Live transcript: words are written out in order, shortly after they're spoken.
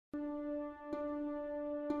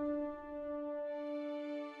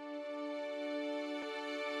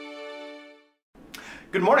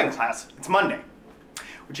Good morning, class. It's Monday,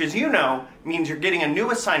 which, as you know, means you're getting a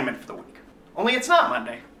new assignment for the week. Only it's not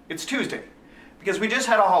Monday, it's Tuesday, because we just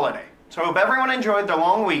had a holiday. So I hope everyone enjoyed their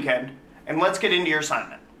long weekend, and let's get into your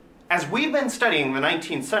assignment. As we've been studying the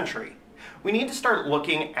 19th century, we need to start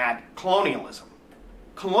looking at colonialism.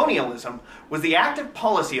 Colonialism was the active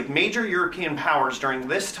policy of major European powers during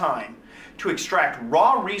this time to extract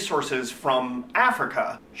raw resources from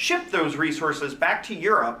Africa, ship those resources back to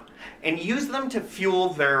Europe, and use them to fuel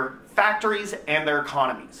their factories and their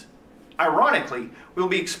economies. Ironically, we'll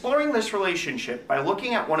be exploring this relationship by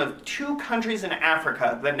looking at one of two countries in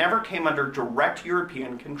Africa that never came under direct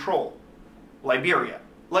European control: Liberia.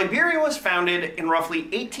 Liberia was founded in roughly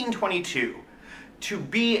 1822 to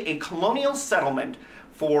be a colonial settlement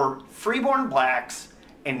for freeborn blacks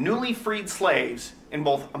and newly freed slaves in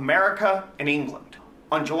both America and England.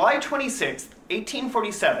 On July 26,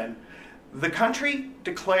 1847, the country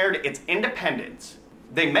declared its independence.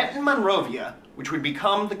 They met in Monrovia, which would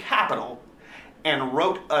become the capital, and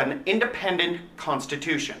wrote an independent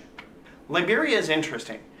constitution. Liberia is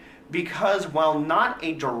interesting because while not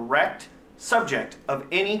a direct subject of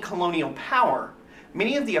any colonial power,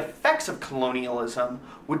 many of the effects of colonialism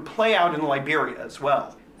would play out in Liberia as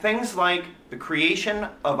well. Things like the creation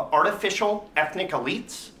of artificial ethnic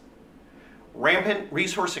elites, rampant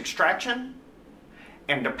resource extraction,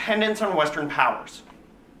 and dependence on Western powers.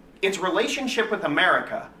 Its relationship with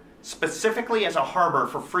America, specifically as a harbor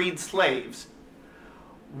for freed slaves,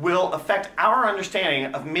 will affect our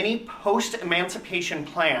understanding of many post-emancipation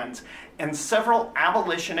plans and several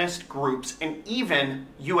abolitionist groups and even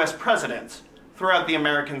U.S. presidents throughout the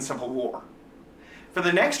American Civil War. For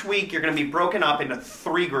the next week, you're going to be broken up into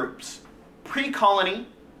three groups: pre-colony,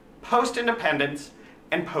 post-independence,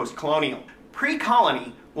 and post-colonial.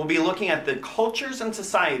 Pre-colony will be looking at the cultures and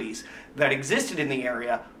societies that existed in the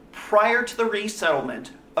area prior to the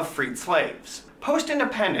resettlement of freed slaves.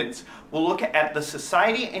 Post-independence will look at the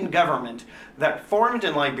society and government that formed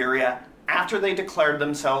in Liberia after they declared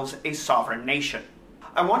themselves a sovereign nation.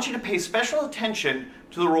 I want you to pay special attention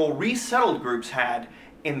to the role resettled groups had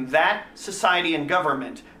in that society and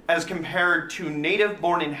government as compared to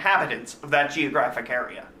native-born inhabitants of that geographic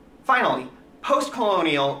area. Finally,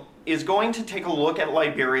 post-colonial is going to take a look at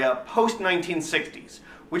Liberia post-1960s,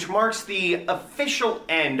 which marks the official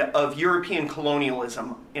end of European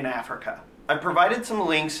colonialism in Africa. I've provided some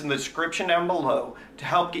links in the description down below to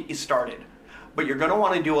help get you started, but you're going to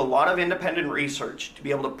want to do a lot of independent research to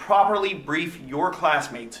be able to properly brief your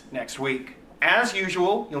classmates next week. As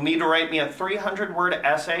usual, you'll need to write me a 300-word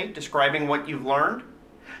essay describing what you've learned.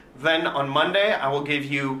 Then on Monday, I will give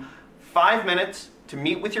you 5 minutes to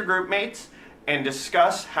meet with your group mates and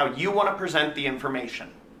discuss how you want to present the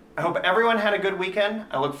information. I hope everyone had a good weekend.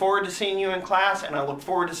 I look forward to seeing you in class, and I look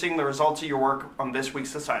forward to seeing the results of your work on this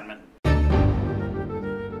week's assignment.